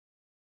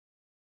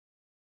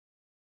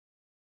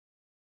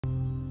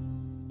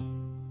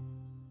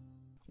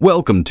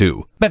Welcome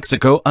to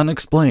Mexico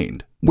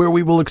Unexplained, where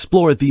we will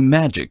explore the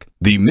magic,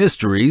 the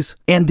mysteries,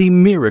 and the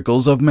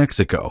miracles of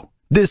Mexico.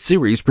 This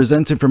series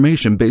presents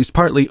information based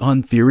partly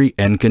on theory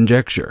and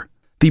conjecture.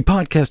 The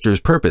podcaster's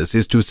purpose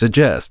is to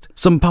suggest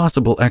some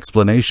possible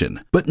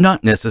explanation, but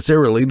not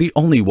necessarily the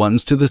only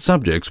ones to the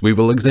subjects we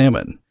will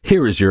examine.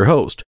 Here is your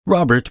host,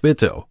 Robert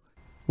Bitto.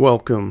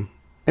 Welcome,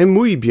 and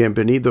muy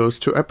bienvenidos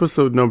to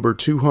episode number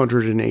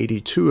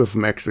 282 of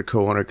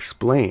Mexico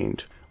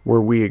Unexplained,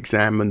 where we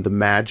examine the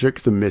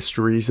magic, the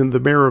mysteries, and the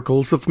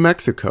miracles of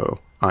Mexico.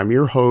 I'm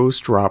your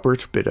host,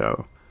 Robert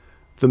Bitto.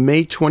 The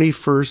May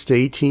 21st,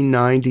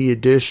 1890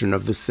 edition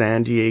of the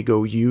San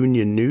Diego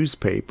Union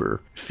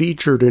newspaper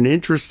featured an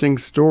interesting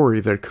story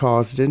that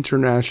caused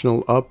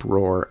international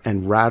uproar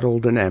and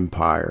rattled an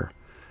empire.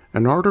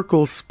 An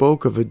article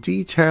spoke of a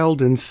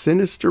detailed and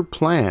sinister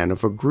plan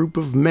of a group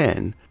of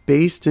men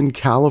based in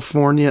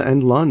California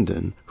and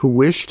London who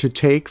wished to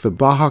take the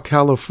Baja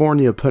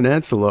California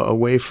peninsula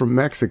away from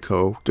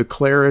Mexico,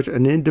 declare it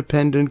an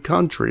independent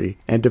country,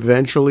 and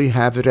eventually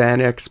have it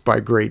annexed by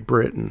Great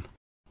Britain.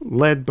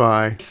 Led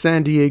by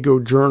San Diego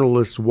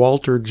journalist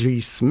Walter G.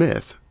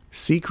 Smith,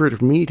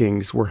 secret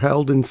meetings were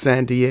held in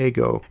San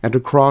Diego and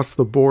across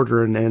the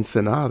border in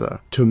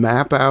Ensenada to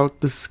map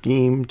out the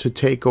scheme to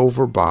take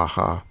over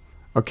Baja.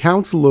 A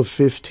council of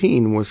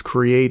 15 was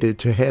created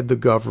to head the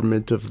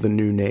government of the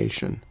new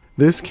nation.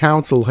 This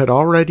council had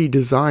already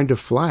designed a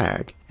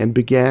flag and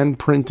began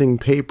printing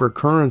paper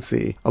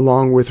currency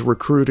along with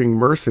recruiting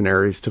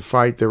mercenaries to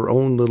fight their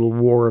own little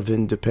war of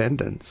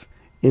independence.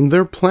 In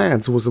their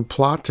plans was a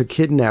plot to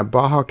kidnap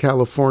Baja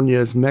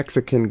California's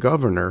Mexican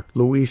governor,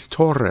 Luis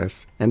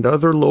Torres, and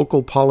other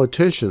local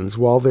politicians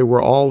while they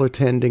were all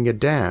attending a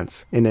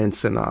dance in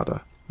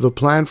Ensenada. The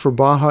plan for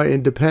Baja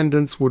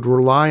independence would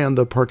rely on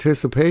the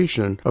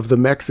participation of the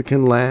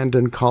Mexican Land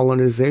and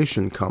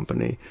Colonization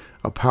Company,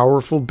 a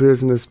powerful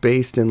business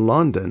based in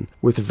London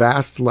with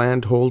vast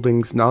land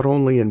holdings not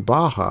only in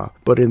Baja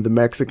but in the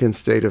Mexican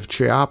state of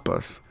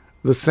Chiapas.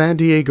 The San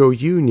Diego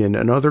Union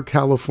and other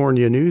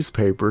California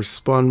newspapers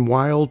spun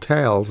wild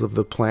tales of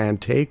the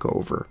planned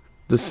takeover.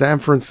 The San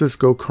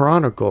Francisco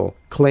Chronicle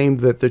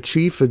claimed that the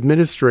chief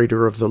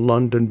administrator of the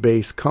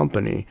London-based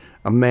company,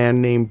 a man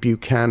named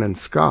Buchanan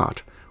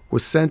Scott,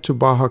 was sent to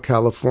Baja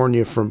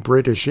California from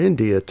British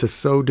India to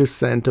sow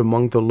dissent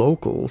among the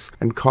locals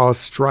and cause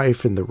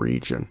strife in the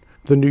region.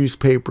 The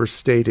newspaper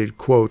stated,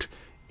 quote,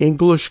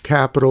 English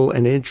capital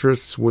and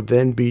interests would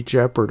then be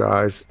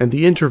jeopardized, and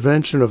the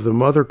intervention of the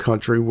mother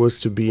country was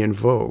to be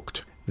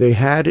invoked. They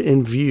had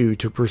in view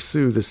to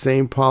pursue the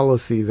same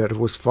policy that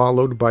was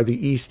followed by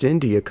the East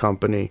India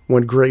Company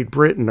when Great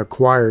Britain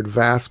acquired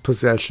vast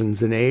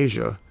possessions in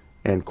Asia,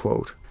 end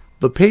quote.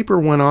 The paper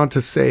went on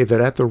to say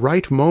that at the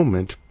right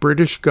moment,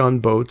 British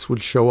gunboats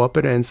would show up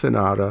at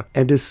Ensenada,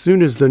 and as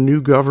soon as the new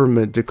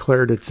government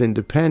declared its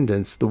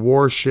independence, the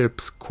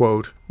warships,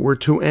 quote, were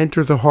to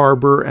enter the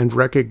harbor and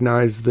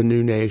recognize the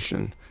new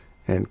nation,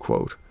 end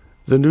quote.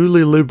 The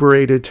newly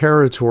liberated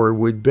territory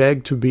would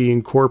beg to be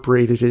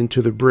incorporated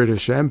into the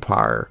British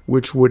Empire,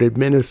 which would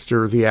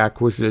administer the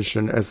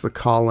acquisition as the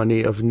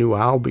colony of New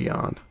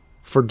Albion.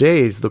 For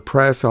days, the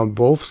press on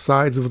both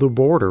sides of the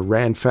border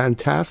ran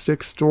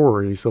fantastic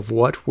stories of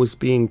what was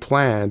being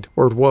planned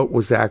or what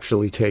was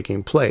actually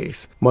taking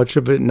place, much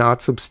of it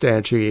not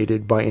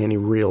substantiated by any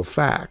real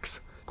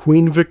facts.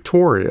 Queen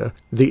Victoria,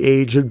 the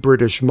aged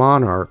British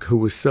monarch who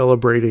was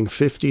celebrating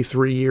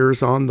 53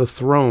 years on the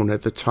throne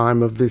at the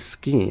time of this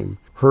scheme,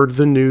 heard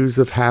the news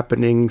of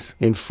happenings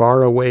in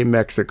faraway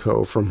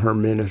Mexico from her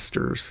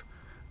ministers.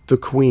 The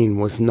Queen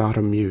was not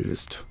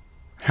amused.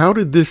 How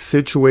did this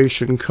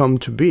situation come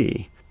to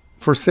be?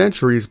 For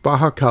centuries,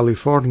 Baja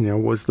California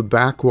was the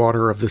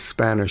backwater of the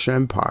Spanish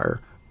Empire,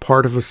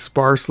 part of a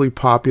sparsely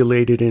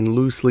populated and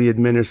loosely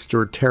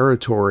administered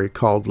territory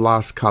called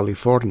Las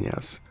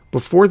Californias.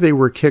 Before they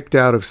were kicked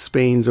out of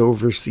Spain's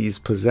overseas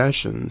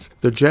possessions,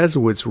 the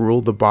Jesuits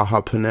ruled the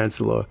Baja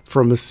Peninsula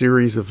from a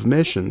series of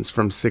missions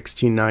from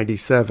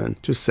 1697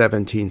 to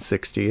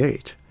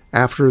 1768.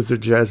 After the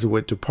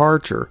Jesuit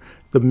departure,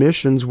 the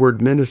missions were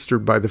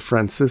administered by the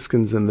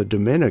Franciscans and the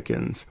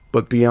Dominicans,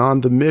 but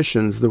beyond the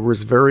missions there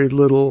was very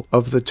little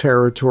of the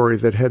territory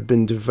that had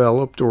been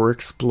developed or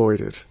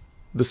exploited.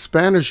 The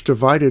Spanish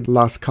divided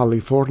Las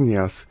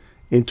Californias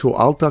into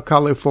Alta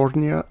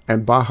California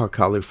and Baja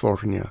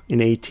California in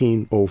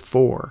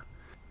 1804.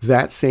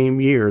 That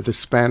same year, the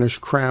Spanish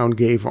crown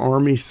gave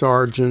Army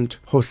Sergeant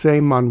José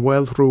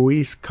Manuel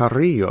Ruiz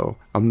Carrillo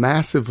a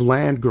massive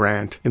land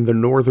grant in the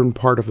northern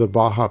part of the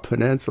Baja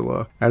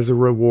Peninsula as a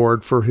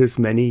reward for his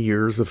many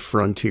years of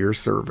frontier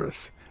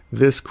service.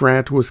 This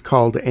grant was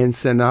called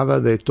Ensenada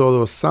de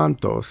Todos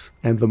Santos,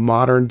 and the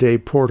modern-day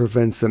port of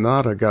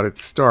Ensenada got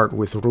its start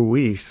with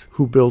Ruiz,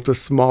 who built a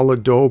small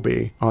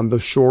adobe on the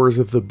shores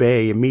of the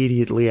bay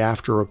immediately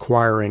after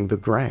acquiring the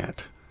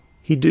grant.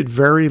 He did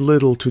very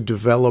little to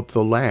develop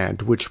the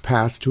land, which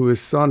passed to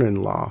his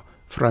son-in-law,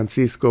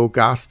 Francisco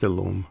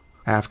Gastelum,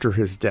 after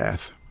his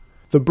death.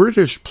 The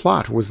British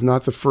plot was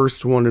not the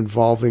first one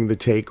involving the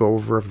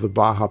takeover of the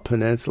Baja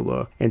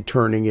Peninsula and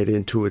turning it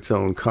into its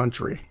own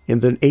country.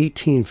 In the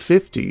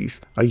 1850s,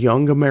 a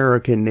young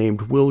American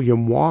named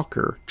William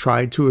Walker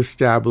tried to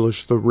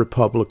establish the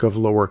Republic of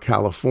Lower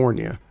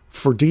California.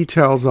 For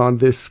details on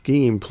this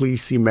scheme,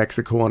 please see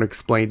Mexico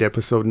Unexplained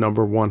episode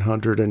number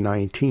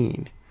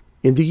 119.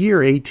 In the year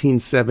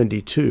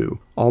 1872,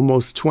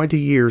 almost 20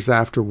 years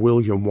after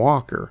William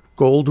Walker,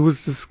 gold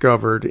was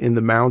discovered in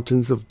the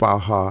mountains of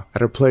Baja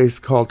at a place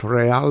called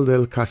Real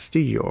del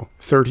Castillo,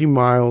 30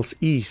 miles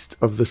east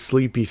of the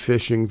sleepy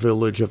fishing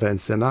village of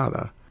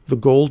Ensenada. The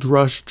gold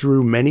rush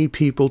drew many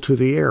people to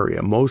the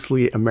area,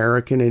 mostly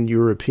American and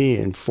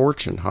European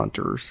fortune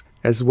hunters,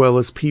 as well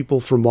as people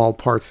from all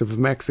parts of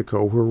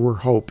Mexico who were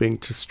hoping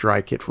to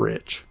strike it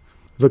rich.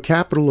 The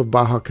capital of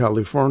Baja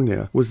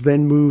California was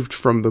then moved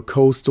from the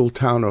coastal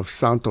town of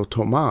Santo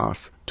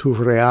Tomas to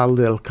Real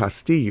del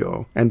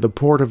Castillo, and the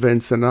port of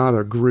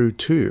Ensenada grew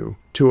too,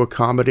 to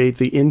accommodate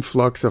the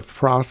influx of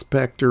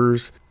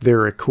prospectors,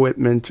 their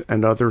equipment,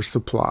 and other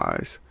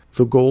supplies.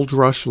 The gold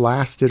rush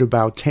lasted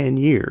about 10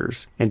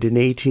 years, and in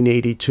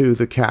 1882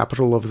 the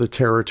capital of the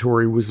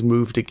territory was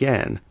moved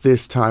again,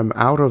 this time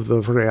out of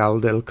the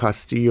Real del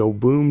Castillo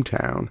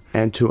boomtown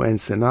and to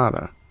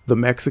Ensenada. The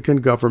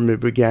Mexican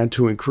government began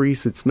to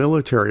increase its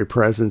military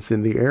presence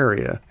in the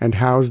area and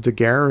housed a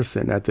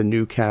garrison at the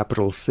new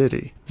capital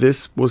city.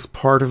 This was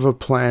part of a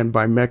plan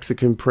by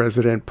Mexican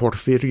President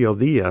Porfirio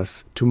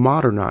Diaz to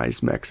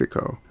modernize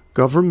Mexico.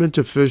 Government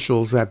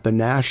officials at the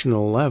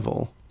national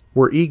level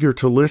were eager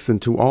to listen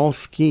to all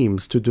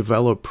schemes to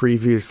develop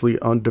previously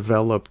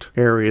undeveloped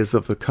areas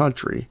of the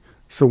country.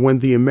 So when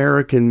the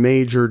American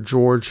Major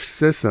George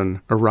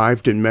Sisson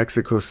arrived in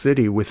Mexico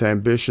City with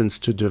ambitions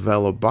to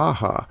develop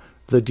Baja,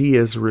 the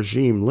Diaz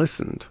regime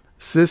listened.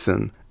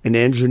 Sisson, an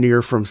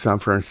engineer from San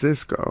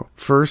Francisco,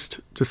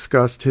 first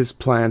discussed his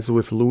plans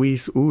with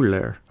Luis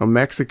Uller, a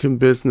Mexican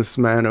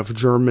businessman of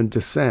German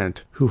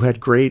descent who had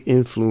great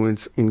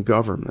influence in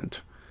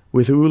government.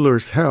 With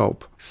Uller's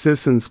help,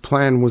 Sisson's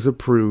plan was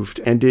approved,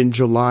 and in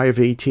July of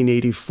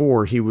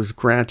 1884 he was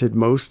granted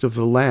most of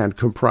the land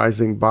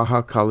comprising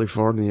Baja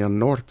California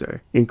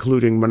Norte,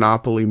 including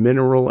monopoly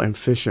mineral and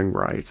fishing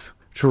rights.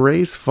 To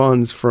raise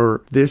funds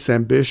for this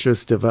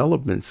ambitious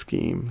development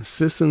scheme,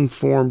 Sisson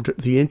formed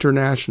the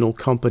International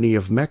Company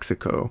of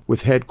Mexico,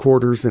 with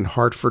headquarters in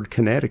Hartford,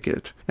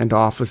 Connecticut, and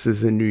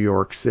offices in New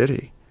York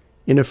City.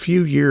 In a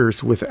few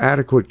years, with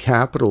adequate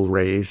capital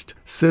raised,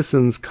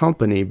 Sisson's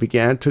company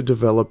began to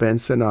develop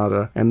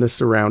Ensenada and the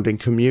surrounding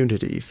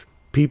communities.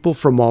 People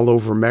from all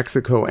over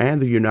Mexico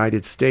and the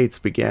United States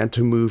began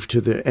to move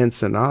to the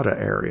Ensenada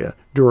area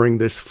during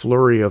this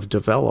flurry of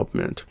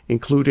development,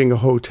 including a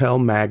hotel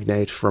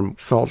magnate from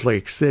Salt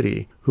Lake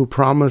City who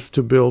promised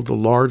to build the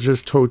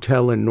largest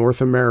hotel in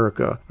North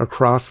America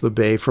across the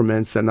bay from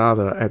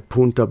Ensenada at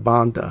Punta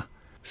Banda.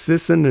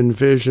 Sisson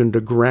envisioned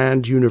a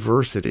grand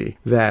university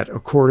that,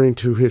 according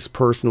to his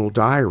personal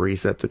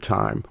diaries at the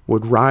time,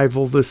 would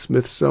rival the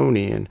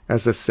Smithsonian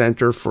as a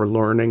center for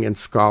learning and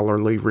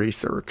scholarly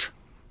research.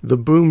 The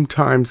boom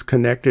times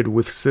connected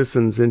with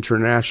Sisson's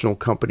International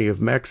Company of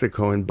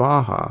Mexico in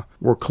Baja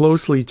were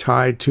closely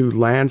tied to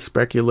land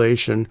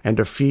speculation and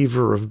a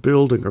fever of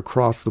building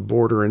across the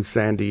border in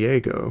San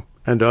Diego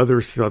and other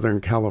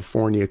Southern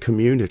California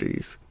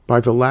communities.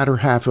 By the latter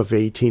half of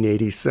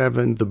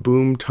 1887, the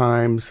boom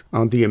times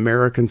on the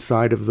American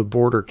side of the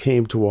border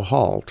came to a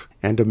halt,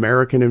 and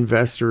American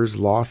investors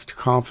lost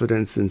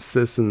confidence in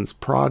Sisson's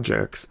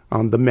projects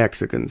on the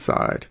Mexican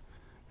side.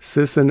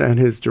 Sisson and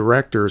his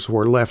directors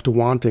were left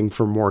wanting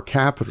for more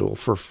capital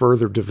for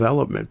further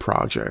development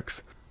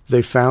projects.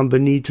 They found the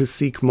need to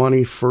seek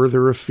money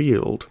further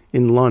afield,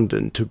 in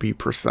London to be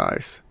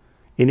precise.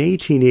 In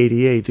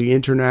 1888, the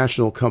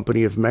International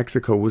Company of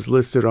Mexico was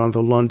listed on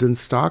the London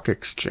Stock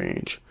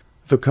Exchange.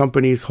 The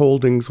company's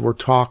holdings were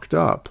talked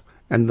up,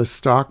 and the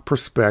stock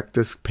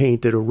prospectus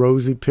painted a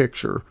rosy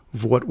picture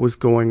of what was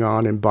going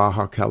on in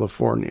Baja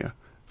California.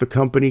 The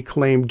company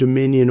claimed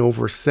dominion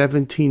over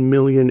 17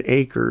 million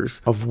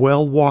acres of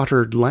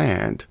well-watered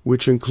land,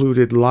 which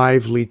included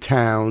lively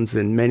towns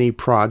and many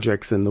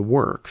projects in the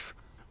works.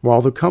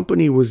 While the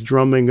company was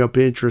drumming up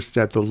interest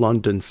at the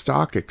London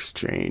Stock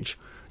Exchange,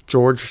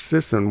 George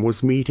Sisson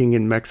was meeting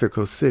in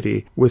Mexico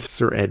City with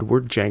Sir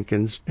Edward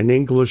Jenkins, an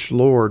English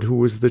lord who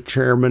was the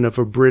chairman of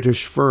a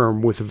British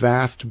firm with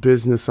vast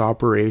business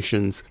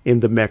operations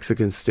in the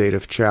Mexican state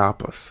of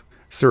Chiapas.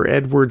 Sir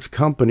Edward's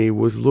company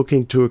was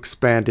looking to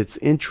expand its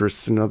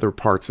interests in other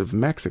parts of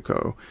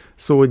Mexico,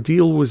 so a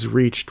deal was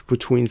reached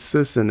between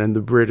Sisson and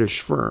the British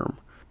firm.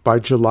 By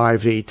July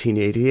of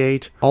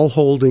 1888, all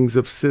holdings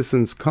of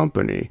Sisson's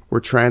company were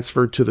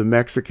transferred to the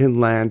Mexican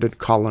Land and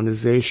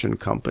Colonization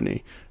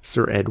Company,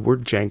 Sir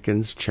Edward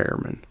Jenkins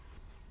chairman.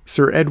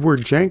 Sir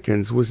Edward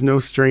Jenkins was no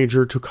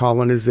stranger to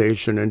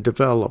colonization and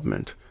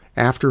development.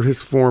 After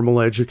his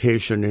formal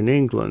education in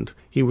England,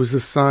 he was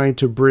assigned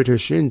to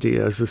British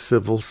India as a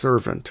civil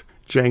servant.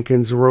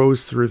 Jenkins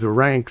rose through the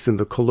ranks in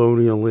the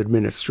colonial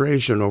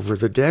administration over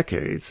the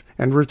decades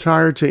and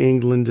retired to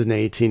England in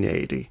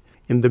 1880.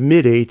 In the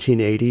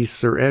mid-1880s,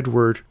 Sir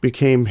Edward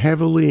became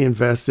heavily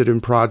invested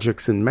in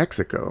projects in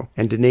Mexico,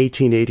 and in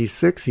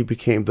 1886 he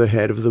became the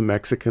head of the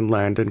Mexican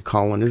Land and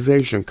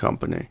Colonization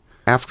Company.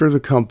 After the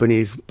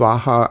company's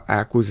Baja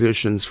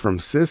acquisitions from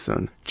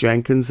Sisson,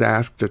 Jenkins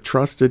asked a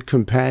trusted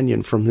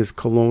companion from his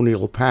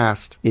colonial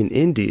past in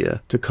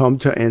India to come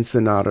to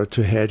Ensenada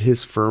to head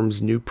his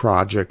firm's new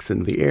projects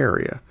in the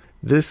area.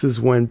 This is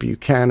when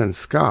Buchanan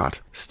Scott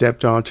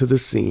stepped onto the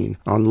scene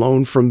on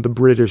loan from the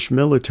British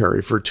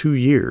military for 2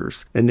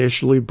 years,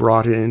 initially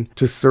brought in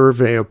to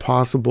survey a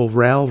possible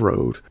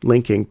railroad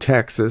linking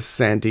Texas,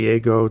 San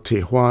Diego,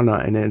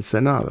 Tijuana, and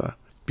Ensenada.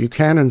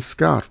 Buchanan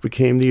Scott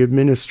became the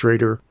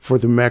administrator for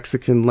the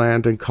Mexican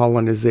Land and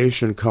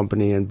Colonization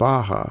Company in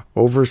Baja,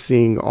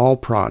 overseeing all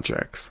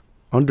projects.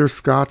 Under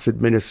Scott's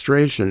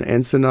administration,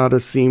 Ensenada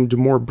seemed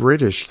more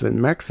British than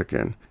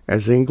Mexican,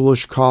 as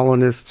English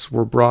colonists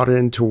were brought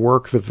in to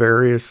work the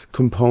various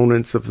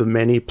components of the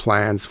many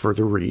plans for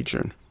the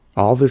region.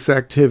 All this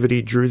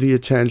activity drew the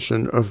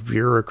attention of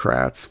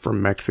bureaucrats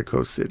from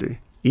Mexico City.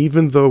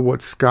 Even though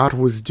what Scott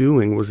was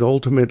doing was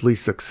ultimately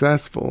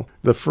successful,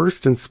 the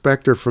first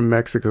inspector from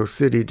Mexico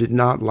City did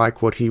not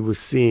like what he was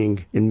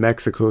seeing in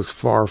Mexico's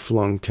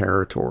far-flung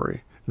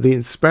territory. The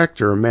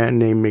inspector, a man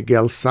named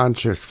Miguel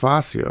Sanchez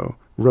Facio,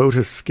 wrote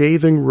a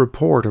scathing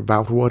report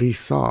about what he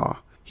saw.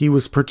 He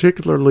was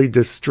particularly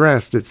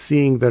distressed at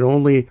seeing that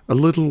only a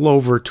little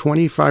over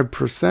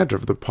 25%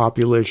 of the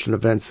population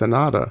of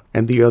Ensenada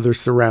and the other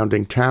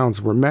surrounding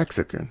towns were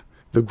Mexican.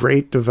 The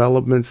great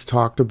developments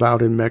talked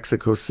about in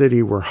Mexico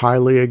City were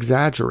highly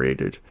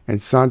exaggerated,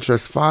 and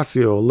Sanchez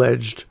Facio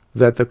alleged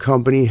that the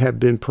company had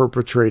been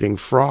perpetrating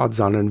frauds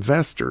on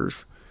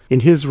investors.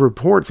 In his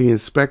report, the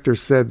inspector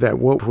said that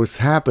what was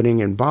happening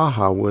in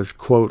Baja was,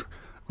 quote,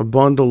 a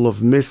bundle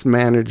of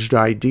mismanaged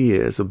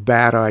ideas, a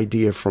bad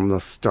idea from the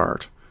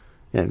start,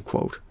 end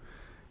quote.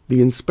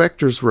 The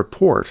inspector's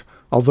report,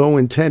 although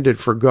intended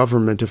for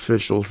government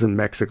officials in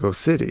Mexico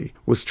City,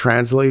 was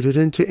translated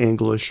into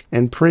English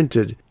and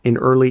printed in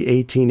early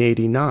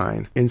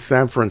 1889 in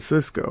San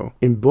Francisco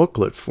in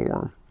booklet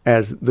form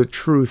as The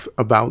Truth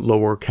About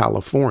Lower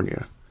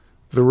California.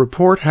 The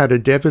report had a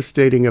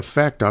devastating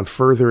effect on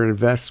further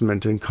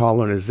investment in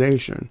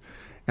colonization,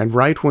 and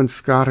right when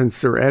Scott and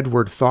Sir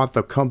Edward thought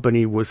the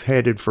company was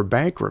headed for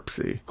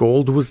bankruptcy,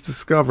 gold was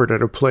discovered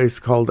at a place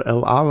called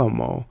El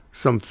Alamo,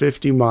 some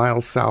 50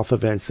 miles south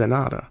of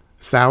Ensenada.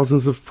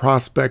 Thousands of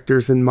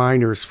prospectors and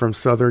miners from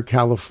Southern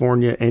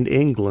California and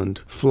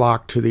England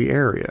flocked to the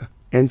area.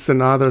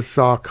 Ensenada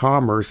saw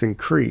commerce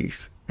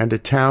increase, and a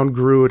town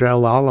grew at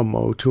El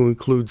Alamo to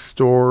include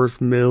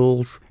stores,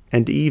 mills,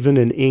 and even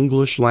an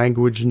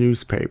English-language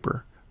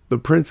newspaper. The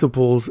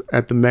principals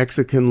at the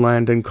Mexican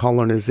Land and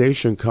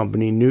Colonization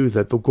Company knew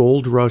that the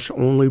gold rush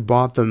only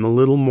bought them a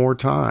little more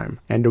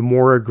time and a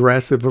more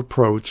aggressive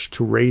approach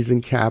to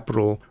raising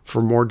capital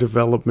for more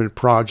development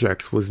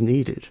projects was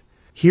needed.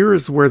 Here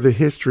is where the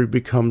history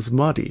becomes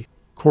muddy.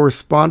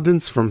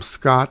 Correspondence from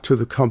Scott to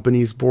the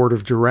company's board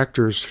of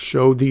directors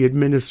showed the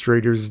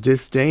administrator's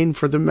disdain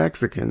for the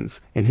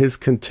Mexicans and his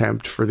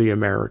contempt for the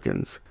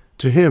Americans.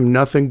 To him,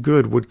 nothing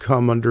good would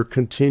come under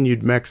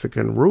continued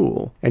Mexican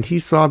rule, and he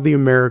saw the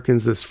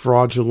Americans as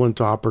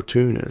fraudulent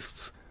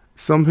opportunists.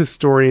 Some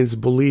historians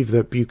believe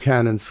that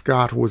Buchanan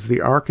Scott was the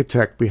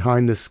architect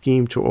behind the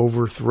scheme to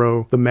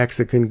overthrow the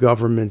Mexican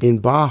government in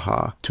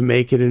Baja to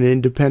make it an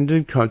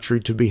independent country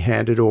to be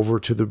handed over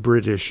to the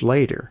British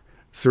later.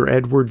 Sir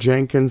Edward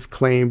Jenkins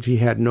claimed he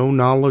had no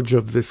knowledge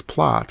of this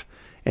plot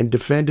and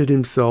defended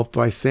himself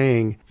by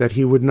saying that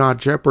he would not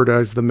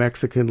jeopardize the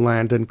Mexican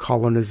Land and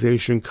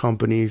Colonization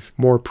Company's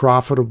more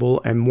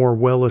profitable and more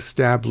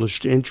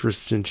well-established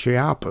interests in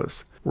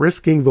Chiapas,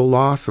 risking the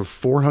loss of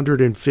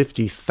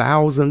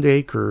 450,000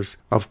 acres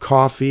of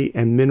coffee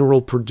and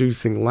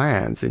mineral-producing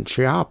lands in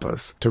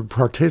Chiapas. To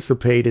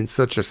participate in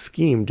such a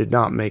scheme did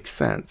not make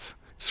sense.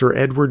 Sir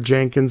Edward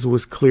Jenkins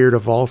was cleared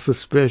of all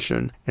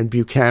suspicion, and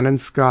Buchanan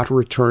Scott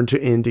returned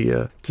to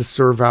India to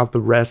serve out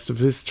the rest of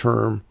his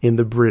term in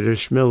the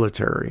British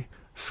military.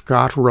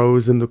 Scott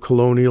rose in the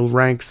colonial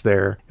ranks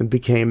there and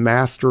became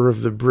master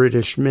of the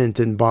British Mint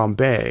in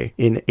Bombay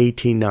in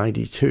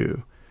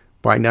 1892.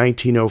 By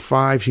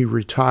 1905, he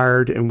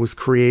retired and was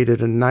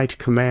created a Knight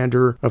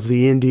Commander of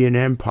the Indian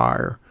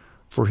Empire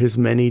for his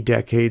many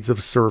decades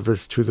of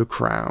service to the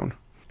Crown.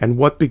 And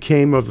what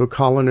became of the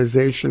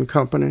Colonization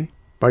Company?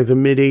 By the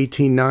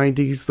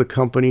mid-1890s, the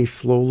company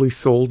slowly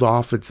sold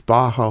off its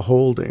Baja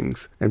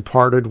holdings and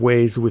parted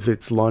ways with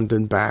its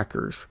London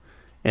backers.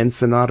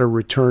 Ensenada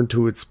returned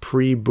to its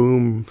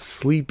pre-boom,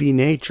 sleepy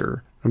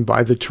nature, and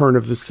by the turn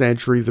of the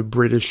century, the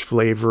British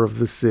flavor of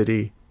the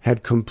city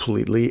had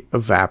completely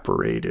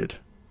evaporated.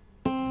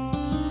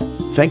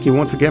 Thank you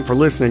once again for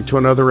listening to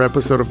another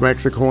episode of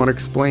Mexico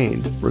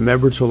Unexplained.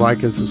 Remember to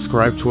like and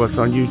subscribe to us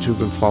on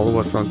YouTube and follow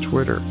us on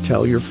Twitter.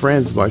 Tell your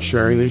friends by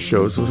sharing these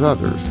shows with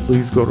others.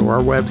 Please go to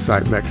our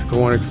website,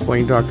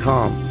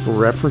 MexicoUnexplained.com, for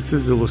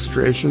references,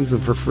 illustrations,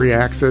 and for free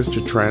access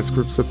to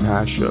transcripts of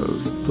past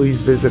shows.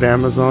 Please visit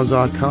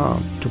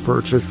Amazon.com to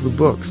purchase the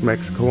books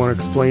Mexico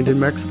Unexplained and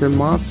Mexican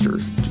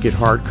Monsters, to get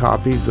hard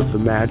copies of The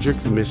Magic,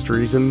 the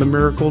Mysteries, and the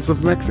Miracles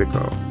of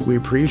Mexico. We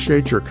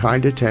appreciate your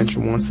kind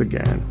attention once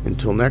again.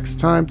 Until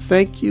next time,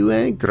 thank you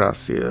and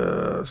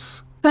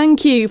gracias.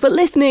 Thank you for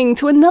listening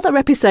to another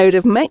episode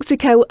of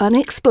Mexico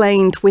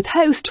Unexplained with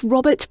host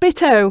Robert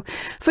Bitto.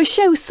 For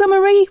show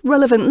summary,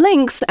 relevant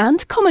links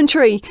and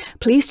commentary,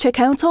 please check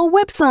out our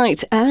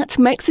website at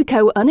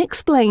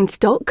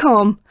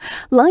mexicounexplained.com.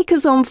 Like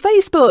us on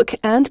Facebook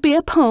and be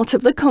a part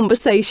of the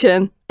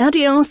conversation.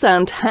 Adios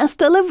and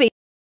hasta la vida.